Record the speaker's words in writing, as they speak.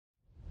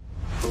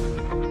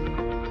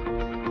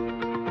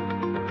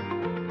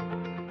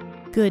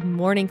Good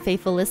morning,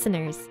 faithful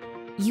listeners.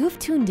 You have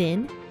tuned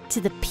in to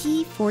the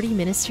P40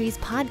 Ministries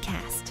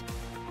podcast,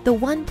 the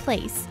one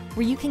place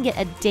where you can get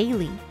a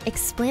daily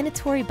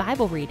explanatory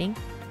Bible reading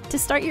to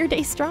start your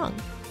day strong.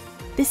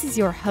 This is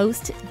your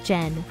host,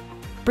 Jen,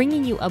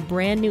 bringing you a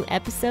brand new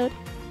episode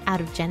out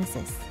of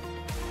Genesis.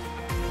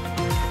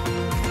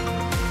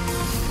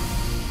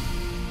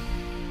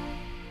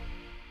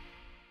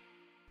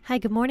 Hi,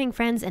 good morning,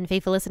 friends and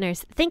faithful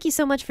listeners. Thank you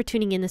so much for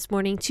tuning in this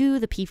morning to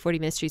the P40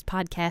 Ministries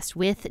podcast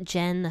with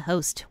Jen, the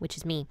host, which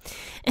is me.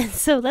 And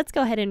so let's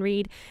go ahead and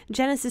read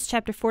Genesis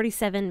chapter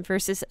 47,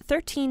 verses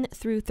 13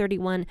 through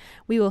 31.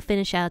 We will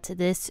finish out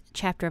this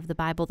chapter of the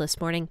Bible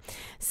this morning.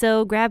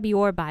 So grab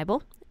your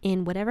Bible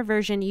in whatever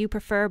version you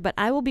prefer, but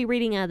I will be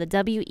reading out of the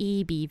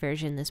WEB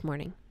version this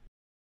morning.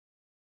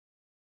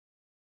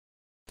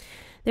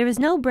 There was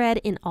no bread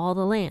in all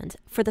the land,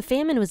 for the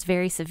famine was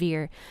very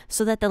severe,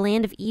 so that the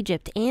land of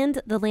Egypt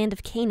and the land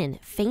of Canaan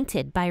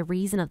fainted by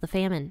reason of the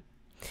famine.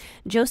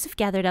 Joseph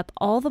gathered up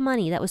all the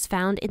money that was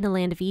found in the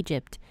land of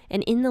Egypt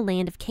and in the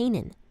land of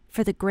Canaan,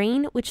 for the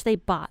grain which they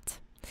bought.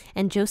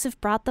 And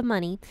Joseph brought the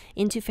money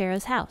into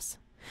Pharaoh's house.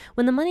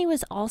 When the money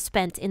was all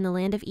spent in the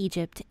land of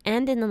Egypt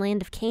and in the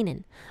land of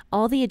Canaan,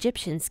 all the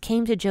Egyptians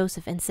came to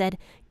Joseph and said,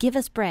 "Give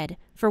us bread,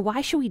 for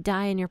why should we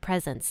die in your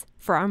presence?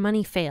 For our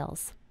money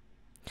fails."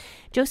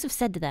 Joseph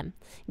said to them,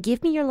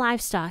 "Give me your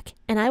livestock,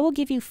 and I will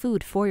give you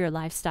food for your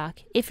livestock,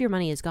 if your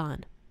money is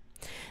gone."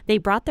 They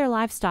brought their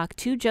livestock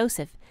to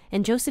Joseph,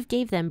 and Joseph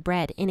gave them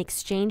bread in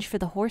exchange for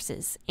the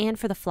horses, and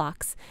for the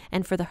flocks,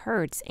 and for the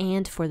herds,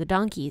 and for the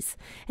donkeys,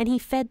 and he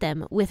fed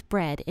them with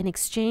bread in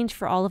exchange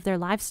for all of their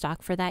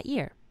livestock for that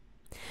year.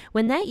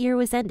 When that year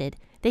was ended,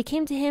 they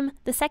came to him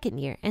the second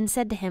year, and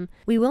said to him,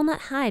 "We will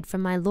not hide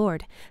from my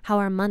lord how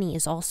our money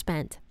is all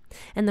spent,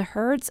 and the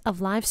herds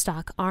of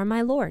livestock are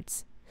my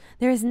lord's.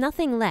 There is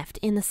nothing left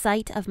in the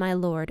sight of my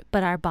lord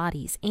but our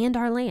bodies and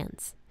our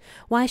lands.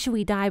 Why should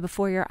we die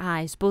before your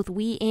eyes, both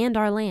we and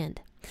our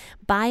land?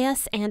 Buy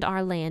us and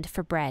our land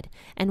for bread,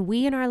 and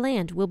we and our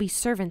land will be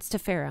servants to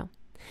Pharaoh.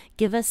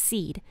 Give us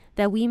seed,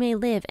 that we may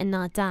live and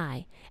not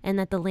die, and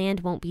that the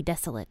land won't be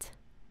desolate."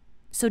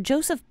 So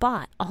Joseph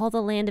bought all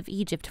the land of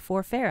Egypt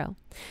for Pharaoh.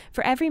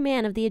 For every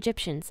man of the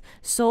Egyptians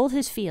sold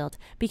his field,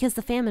 because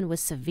the famine was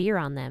severe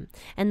on them,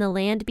 and the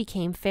land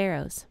became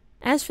Pharaoh's.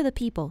 As for the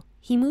people,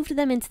 he moved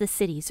them into the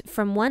cities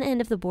from one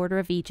end of the border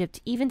of Egypt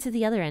even to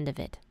the other end of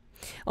it.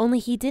 Only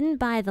he didn't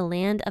buy the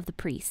land of the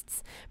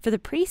priests, for the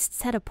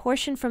priests had a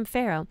portion from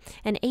Pharaoh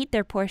and ate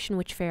their portion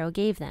which Pharaoh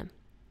gave them.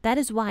 That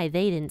is why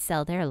they didn't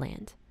sell their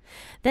land.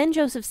 Then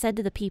Joseph said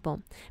to the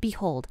people,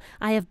 "Behold,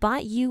 I have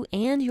bought you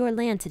and your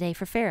land today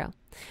for Pharaoh.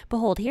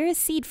 Behold, here is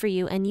seed for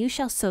you, and you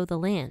shall sow the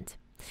land.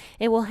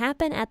 It will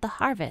happen at the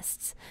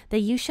harvests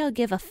that you shall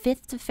give a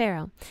fifth to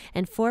Pharaoh,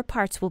 and 4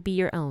 parts will be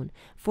your own,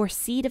 for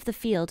seed of the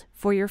field,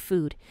 for your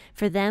food,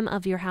 for them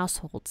of your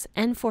households,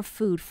 and for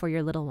food for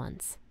your little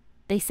ones."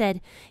 They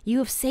said, "You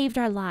have saved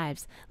our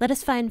lives. Let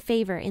us find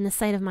favor in the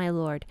sight of my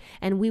lord,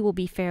 and we will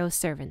be Pharaoh's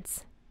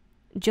servants."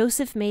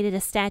 Joseph made it a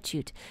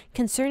statute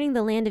concerning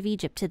the land of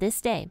Egypt to this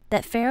day,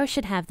 that Pharaoh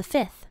should have the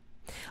fifth.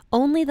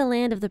 Only the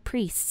land of the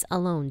priests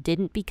alone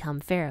didn't become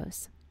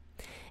Pharaoh's.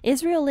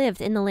 Israel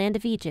lived in the land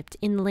of Egypt,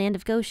 in the land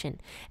of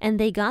Goshen, and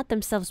they got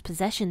themselves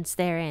possessions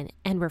therein,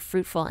 and were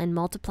fruitful and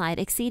multiplied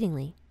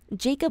exceedingly.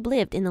 Jacob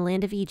lived in the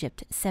land of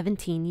Egypt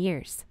 17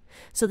 years.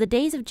 So the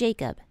days of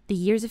Jacob, the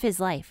years of his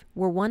life,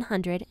 were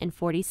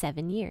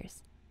 147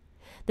 years.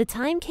 The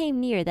time came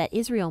near that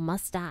Israel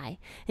must die,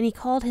 and he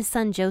called his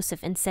son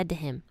Joseph and said to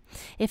him,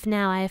 "If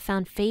now I have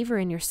found favor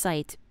in your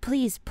sight,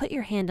 please put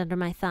your hand under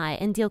my thigh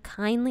and deal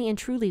kindly and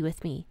truly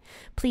with me.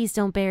 Please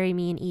don't bury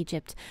me in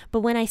Egypt, but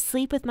when I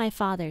sleep with my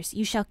fathers,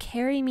 you shall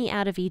carry me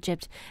out of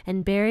Egypt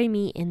and bury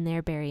me in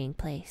their burying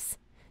place."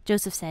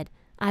 Joseph said,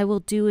 "I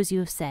will do as you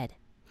have said."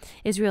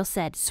 Israel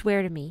said,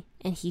 "Swear to me,"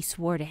 and he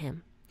swore to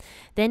him.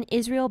 Then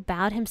Israel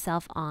bowed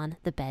himself on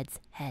the bed's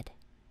head.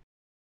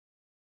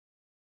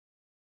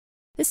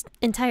 This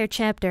entire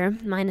chapter,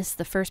 minus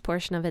the first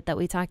portion of it that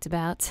we talked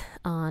about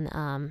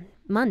on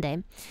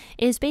Monday,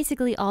 is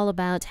basically all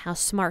about how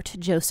smart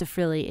Joseph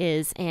really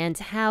is and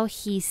how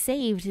he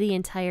saved the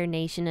entire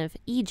nation of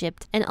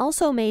Egypt and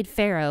also made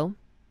Pharaoh,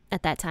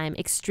 at that time,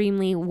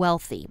 extremely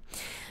wealthy.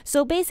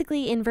 So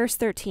basically in verse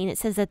 13, it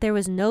says that there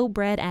was no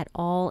bread at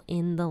all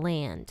in the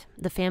land.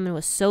 The famine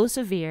was so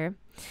severe,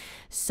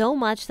 so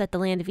much that the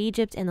land of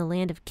Egypt and the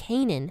land of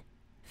Canaan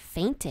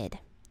fainted.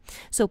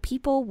 So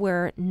people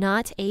were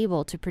not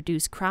able to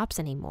produce crops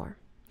anymore.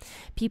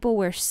 People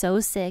were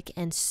so sick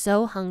and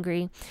so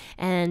hungry,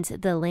 and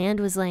the land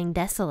was laying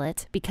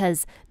desolate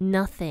because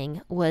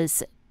nothing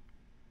was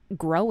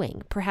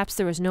growing. Perhaps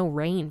there was no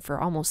rain for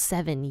almost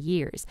 7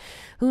 years.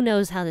 Who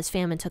knows how this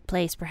famine took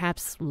place?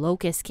 Perhaps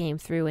locusts came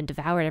through and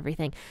devoured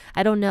everything.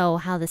 I don't know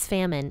how this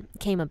famine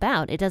came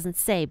about. It doesn't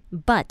say,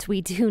 but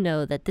we do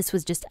know that this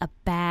was just a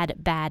bad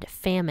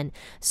famine.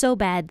 So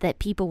bad that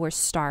people were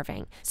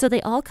starving. So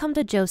they all come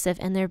to Joseph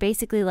and they're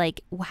basically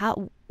like,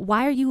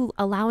 why are you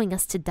allowing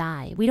us to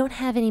die? We don't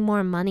have any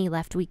more money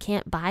left. We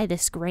can't buy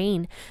this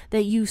grain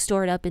that you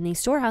stored up in these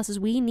storehouses.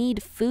 We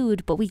need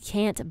food, but we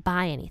can't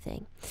buy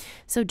anything.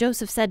 So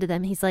Joseph said to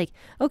them, he's like,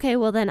 okay,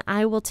 well then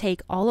I will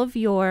take all of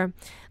your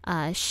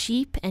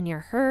sheep and your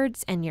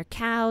herds and your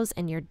cows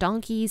and your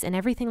donkeys and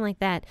everything like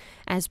that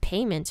as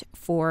payment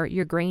for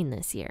your grain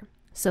this year.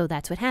 So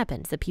that's what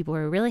happened. The people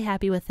were really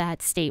happy with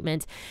that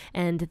statement,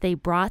 and they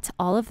brought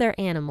all of their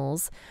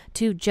animals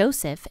to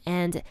Joseph,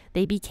 and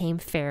they became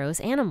Pharaoh's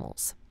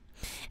animals.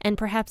 And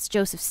perhaps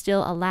Joseph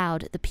still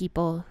allowed the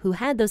people who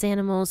had those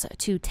animals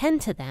to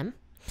tend to them,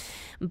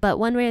 but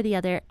one way or the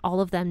other,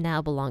 all of them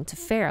now belonged to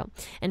Pharaoh.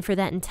 And for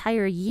that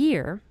entire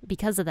year,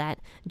 because of that,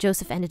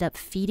 Joseph ended up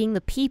feeding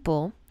the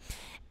people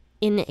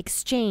in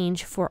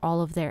exchange for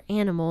all of their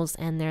animals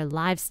and their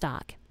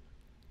livestock.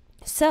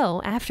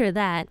 So after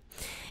that,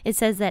 it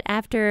says that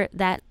after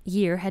that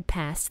year had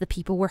passed, the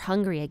people were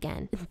hungry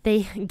again.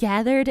 They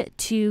gathered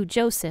to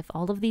Joseph,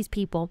 all of these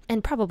people,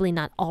 and probably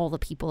not all the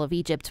people of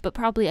Egypt, but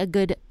probably a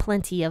good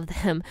plenty of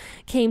them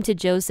came to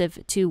Joseph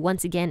to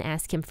once again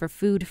ask him for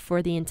food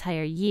for the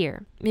entire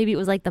year. Maybe it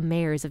was like the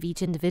mayors of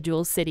each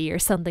individual city or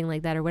something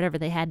like that, or whatever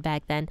they had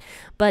back then.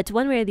 But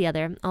one way or the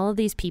other, all of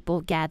these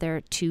people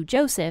gather to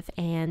Joseph,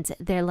 and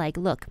they're like,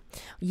 look,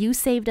 you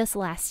saved us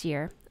last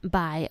year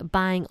by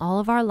buying all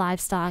of our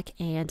livestock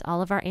and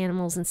all of our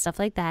animals and stuff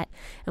like that,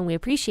 and we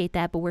appreciate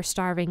that, but we're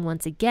starving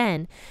once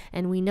again,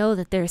 and we know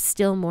that there's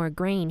still more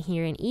grain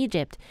here in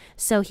Egypt,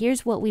 so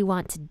here's what we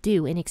want to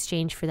do in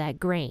exchange for that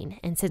grain.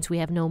 And since we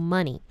have no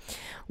money,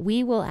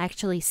 we will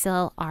actually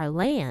sell our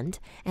land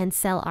and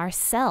sell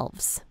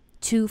ourselves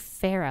to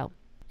Pharaoh.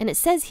 And it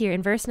says here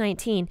in verse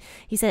 19,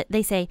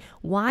 they say,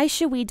 why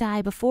should we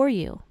die before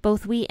you,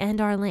 both we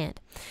and our land?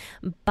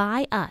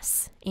 Buy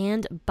us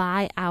and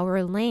buy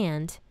our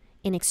land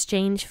in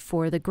exchange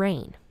for the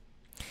grain.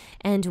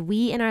 And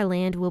we and our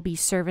land will be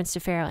servants to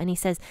Pharaoh. And he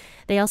says,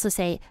 they also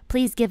say,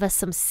 please give us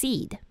some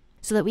seed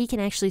so that we can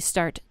actually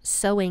start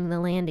sowing the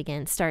land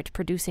again, start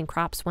producing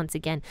crops once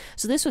again.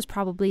 So this was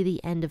probably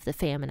the end of the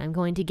famine, I'm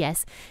going to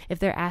guess, if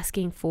they're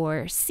asking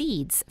for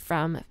seeds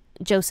from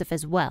Joseph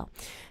as well.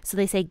 So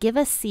they say, give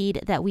us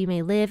seed that we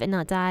may live and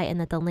not die, and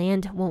that the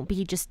land won't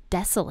be just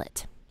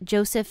desolate.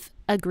 Joseph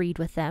agreed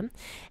with them,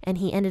 and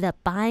he ended up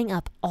buying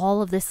up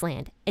all of this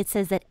land. It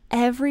says that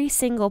every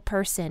single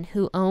person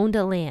who owned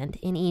a land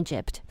in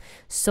Egypt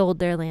sold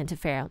their land to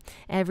Pharaoh.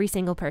 Every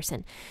single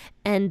person.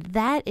 And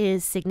that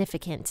is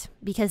significant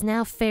because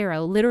now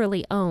Pharaoh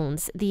literally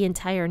owns the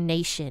entire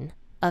nation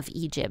of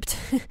Egypt.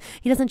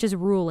 He doesn't just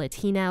rule it.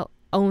 He now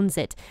owns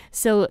it.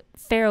 So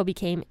Pharaoh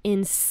became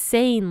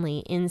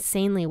insanely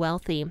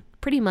wealthy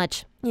pretty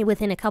much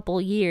within a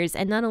couple years.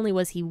 And not only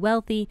was he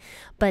wealthy,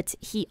 but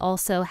he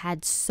also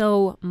had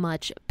so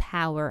much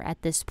power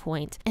at this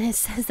point. And it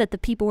says that the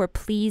people were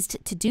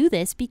pleased to do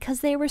this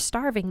because they were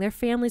starving. Their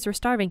families were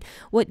starving.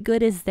 What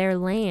good is their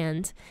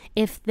land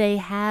if they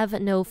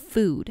have no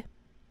food?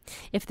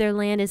 If their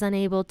land is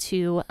unable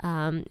to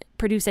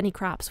produce any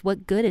crops,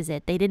 what good is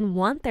it? They didn't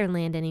want their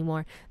land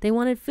anymore. They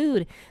wanted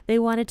food. They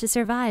wanted to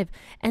survive.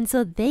 And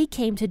so they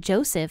came to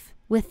Joseph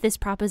with this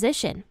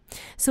proposition.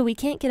 So we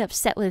can't get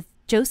upset with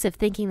Joseph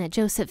thinking that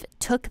Joseph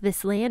took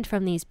this land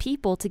from these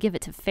people to give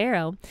it to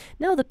Pharaoh.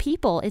 No, the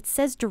people, it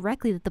says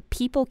directly that the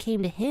people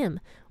came to him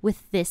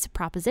with this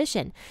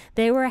proposition.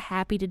 They were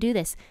happy to do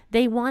this.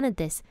 They wanted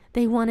this.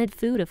 They wanted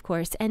food, of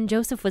course. And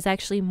Joseph was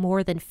actually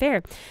more than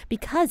fair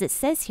because it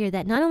says here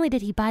that not only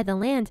did he buy the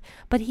land,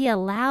 but he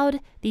allowed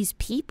these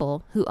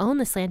people who own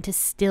this land to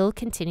still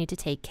continue to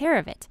take care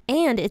of it.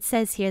 And it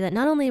says here that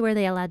not only were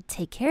they allowed to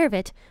take care of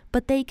it,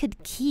 but they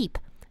could keep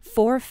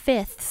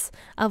 4/5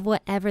 of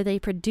whatever they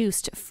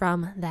produced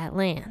from that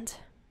land.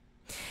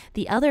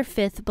 The other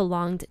fifth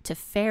belonged to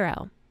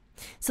Pharaoh.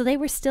 So they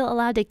were still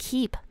allowed to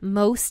keep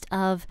most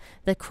of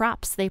the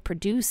crops they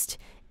produced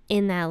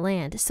in that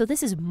land. So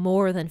this is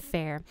more than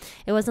fair.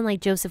 It wasn't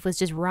like Joseph was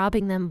just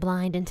robbing them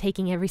blind and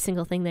taking every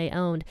single thing they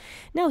owned.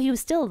 No, he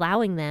was still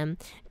allowing them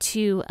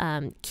to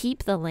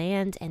keep the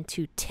land and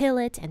to till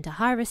it and to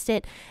harvest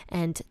it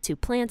and to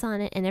plant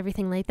on it and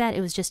everything like that.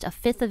 It was just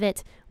 1/5 of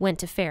it went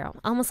to Pharaoh,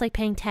 almost like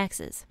paying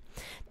taxes.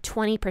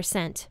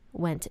 20%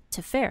 went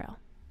to Pharaoh.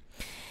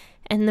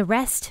 And the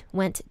rest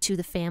went to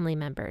the family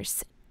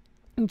members.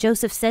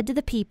 Joseph said to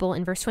the people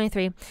in verse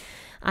 23,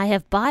 I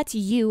have bought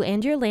you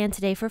and your land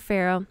today for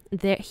Pharaoh.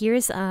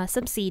 Here's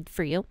some seed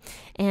for you,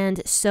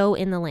 and sow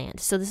in the land.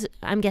 So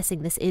I'm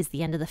guessing this is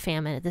the end of the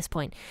famine at this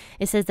point.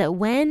 It says that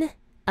when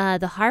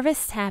the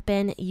harvests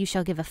happen, you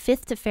shall give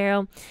 1/5 to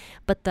Pharaoh,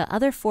 but the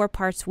other 4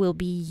 parts will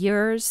be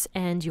yours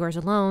and yours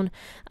alone.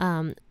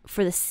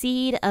 For the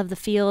seed of the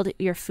field,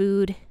 your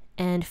food,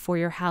 and for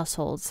your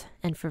households,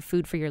 and for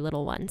food for your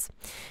little ones.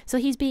 So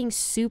he's being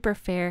super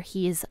fair.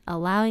 He is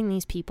allowing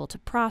these people to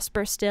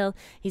prosper still.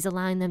 He's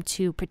allowing them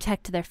to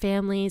protect their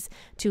families,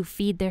 to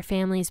feed their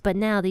families. But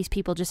now these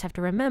people just have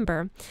to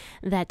remember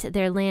that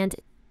their land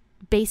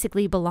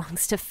basically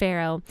belongs to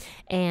Pharaoh,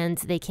 and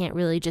they can't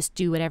really just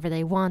do whatever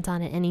they want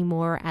on it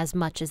anymore as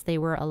much as they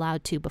were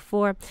allowed to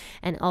before.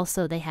 And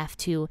also they have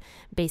to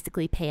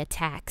basically pay a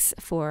tax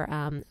for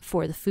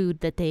the food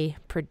that they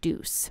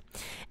produce.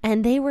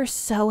 And they were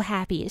so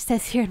happy. It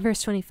says here in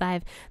verse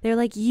 25, they're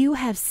like, "You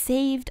have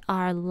saved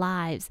our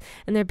lives."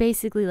 And they're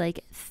basically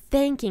like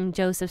thanking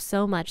Joseph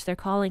so much. They're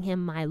calling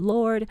him my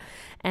Lord,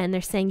 and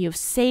they're saying, "You have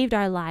saved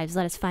our lives.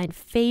 Let us find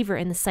favor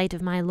in the sight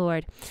of my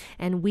Lord,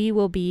 and we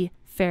will be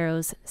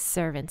Pharaoh's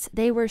servants."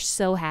 They were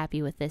so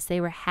happy with this. They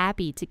were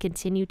happy to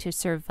continue to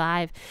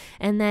survive,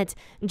 and that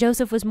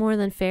Joseph was more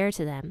than fair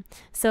to them.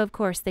 So of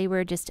course they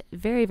were just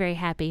very, very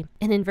happy.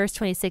 And in verse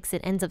 26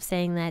 it ends up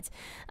saying that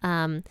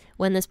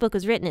when this book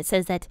was written, it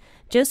says that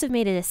Joseph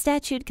made it a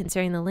statute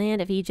concerning the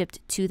land of Egypt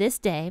to this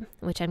day,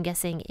 which I'm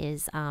guessing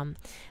is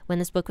when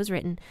this book was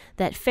written,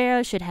 that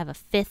Pharaoh should have a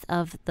fifth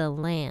of the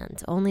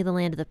land. Only the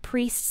land of the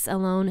priests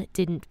alone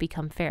didn't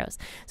become Pharaoh's.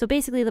 So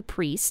basically the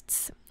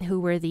priests, who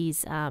were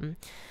these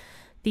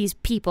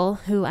people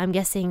who I'm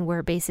guessing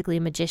were basically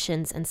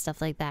magicians and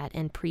stuff like that,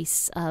 and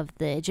priests of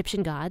the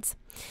Egyptian gods,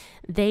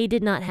 they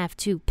did not have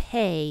to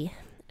pay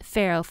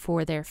Pharaoh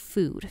for their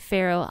food.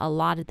 Pharaoh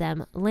allotted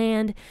them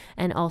land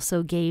and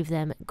also gave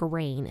them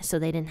grain, so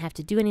they didn't have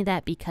to do any of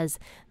that because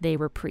they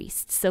were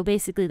priests. So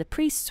basically the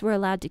priests were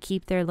allowed to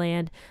keep their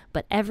land,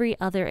 but every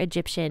other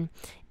Egyptian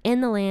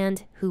in the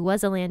land who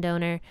was a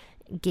landowner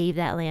gave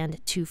that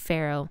land to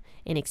Pharaoh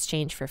in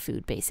exchange for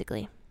food,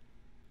 basically.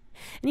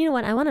 And you know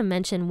what? I want to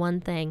mention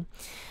one thing.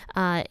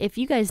 If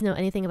you guys know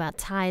anything about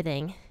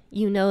tithing,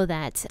 you know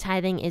that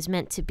tithing is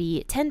meant to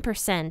be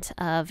 10%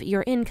 of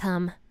your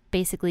income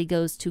basically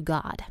goes to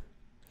God.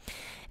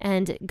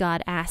 And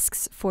God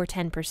asks for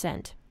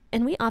 10%.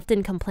 And we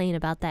often complain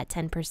about that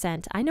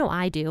 10%. I know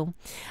I do.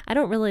 I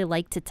don't really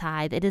like to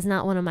tithe. It is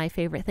not one of my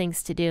favorite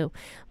things to do.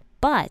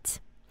 But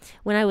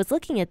when I was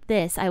looking at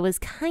this, I was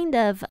kind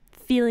of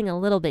feeling a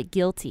little bit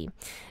guilty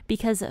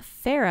because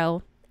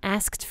Pharaoh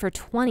asked for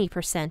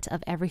 20%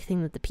 of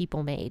everything that the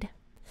people made.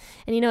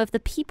 And you know, if the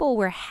people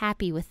were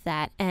happy with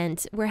that,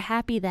 and were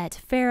happy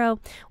that Pharaoh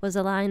was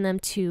allowing them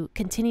to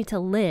continue to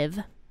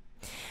live,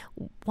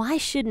 why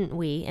shouldn't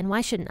we, and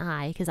why shouldn't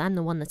I, because I'm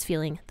the one that's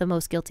feeling the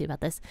most guilty about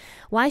this,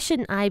 why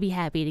shouldn't I be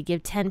happy to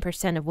give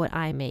 10% of what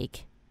I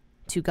make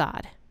to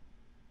God?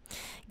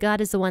 God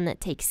is the one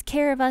that takes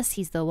care of us.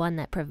 He's the one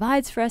that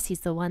provides for us. He's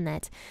the one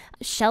that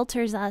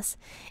shelters us.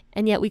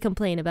 And yet we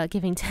complain about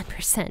giving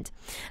 10%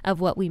 of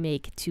what we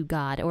make to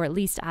God, or at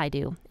least I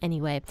do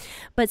anyway.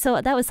 But so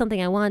that was something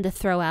I wanted to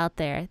throw out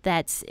there,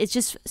 that it's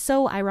just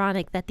so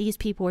ironic that these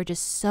people were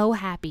just so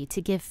happy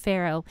to give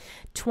Pharaoh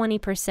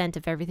 20%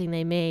 of everything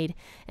they made,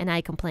 and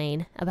I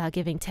complain about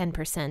giving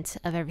 10%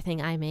 of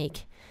everything I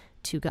make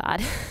to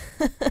God.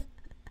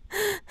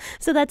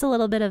 So that's a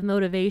little bit of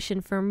motivation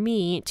for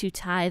me to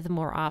tithe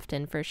more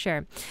often, for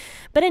sure.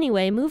 But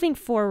anyway, moving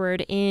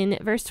forward in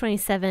verse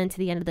 27 to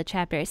the end of the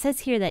chapter, it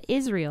says here that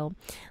Israel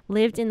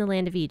lived in the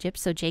land of Egypt.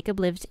 So Jacob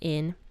lived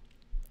in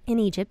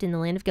Egypt, in the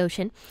land of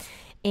Goshen.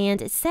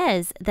 And it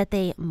says that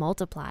they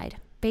multiplied.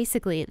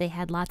 Basically, they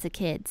had lots of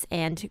kids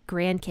and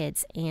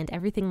grandkids and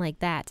everything like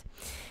that.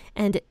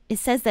 And it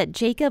says that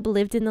Jacob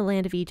lived in the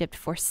land of Egypt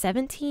for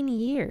 17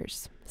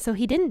 years. So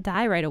he didn't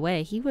die right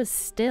away. He was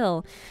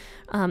still,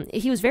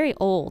 he was very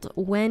old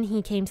when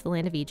he came to the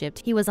land of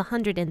Egypt. He was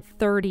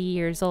 130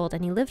 years old,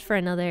 and he lived for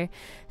another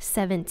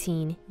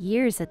 17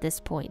 years at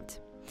this point.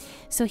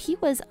 So he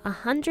was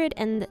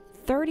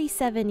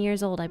 137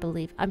 years old, I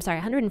believe. I'm sorry,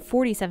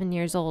 147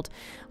 years old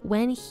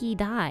when he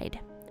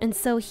died. And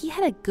so he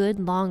had a good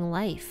long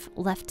life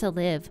left to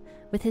live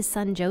with his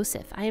son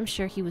Joseph. I am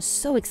sure he was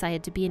so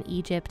excited to be in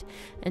Egypt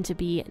and to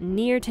be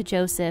near to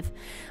Joseph.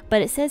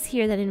 But it says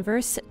here that in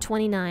verse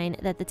 29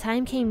 that the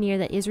time came near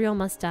that Israel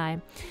must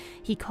die.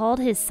 He called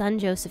his son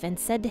Joseph and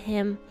said to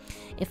him,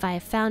 "If I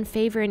have found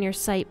favor in your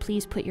sight,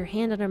 please put your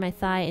hand under my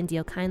thigh and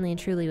deal kindly and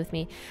truly with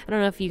me." I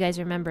don't know if you guys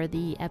remember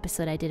the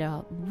episode I did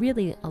a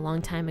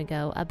long time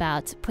ago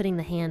about putting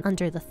the hand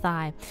under the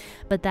thigh,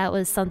 but that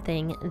was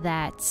something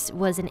that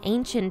was an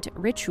ancient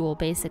ritual,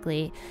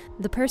 basically.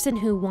 The person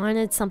who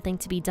wanted something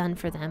to be done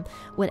for them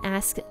would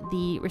ask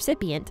the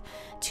recipient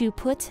to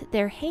put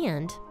their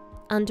hand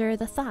under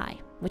the thigh,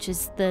 which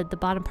is the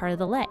bottom part of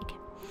the leg.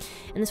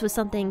 And this was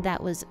something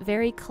that was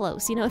very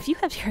close. You know, if you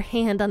have your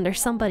hand under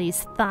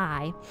somebody's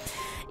thigh,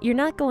 you're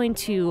not going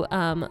to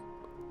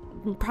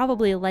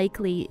probably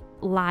likely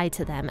lie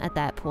to them at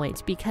that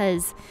point,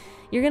 because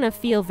you're going to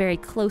feel very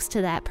close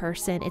to that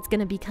person. It's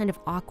going to be kind of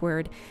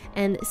awkward.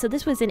 And so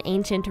this was an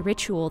ancient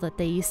ritual that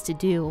they used to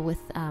do with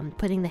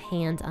putting the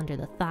hand under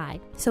the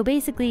thigh. So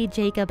basically,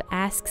 Jacob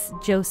asks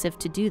Joseph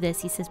to do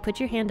this. He says, "Put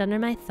your hand under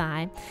my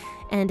thigh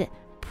and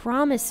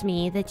promise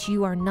me that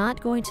you are not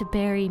going to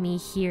bury me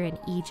here in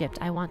Egypt.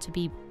 I want to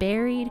be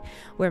buried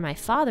where my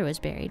father was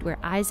buried, where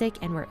Isaac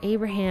and where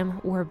Abraham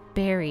were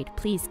buried.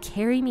 Please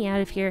carry me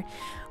out of here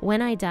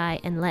when I die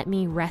and let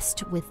me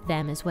rest with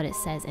them," is what it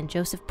says. And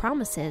Joseph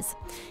promises.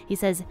 He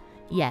says,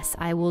 "Yes,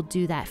 I will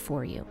do that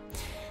for you."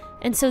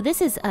 And so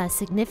this is a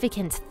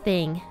significant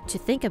thing to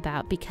think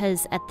about,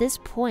 because at this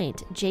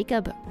point,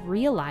 Jacob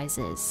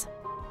realizes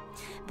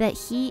that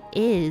he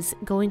is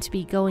going to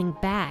be going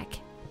back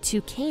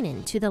to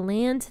Canaan, to the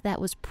land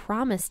that was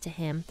promised to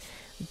him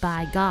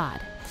by God.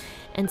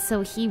 And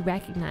so he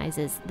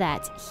recognizes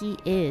that he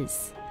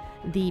is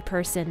the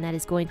person that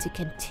is going to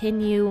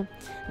continue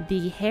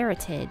the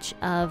heritage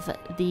of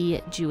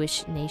the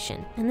Jewish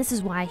nation. And this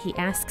is why he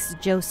asks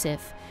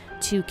Joseph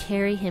to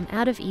carry him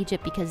out of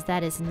Egypt, because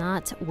that is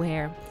not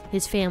where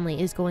his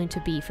family is going to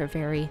be for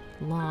very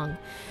long.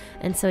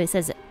 And so he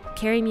says,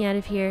 carry me out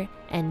of here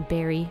and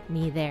bury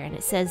me there. And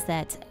it says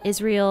that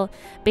Israel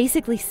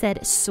basically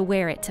said,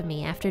 swear it to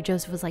me. After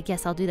Joseph was like,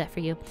 yes, I'll do that for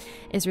you,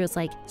 Israel's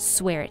like,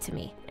 swear it to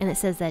me. And it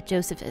says that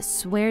Joseph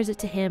swears it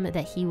to him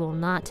that he will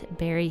not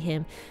bury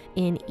him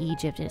in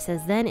Egypt. And it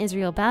says, then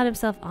Israel bowed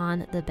himself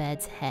on the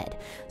bed's head.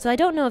 So I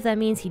don't know if that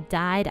means he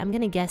died. I'm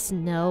going to guess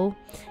no,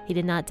 he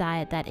did not die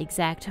at that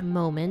exact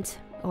moment.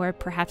 Or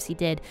perhaps he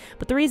did.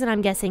 But the reason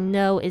I'm guessing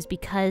no is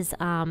because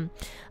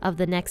of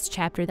the next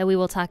chapter that we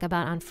will talk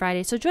about on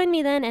Friday. So join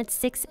me then at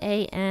 6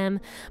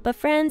 a.m. But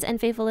friends and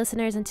faithful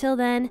listeners, until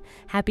then,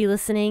 happy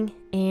listening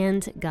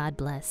and God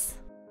bless.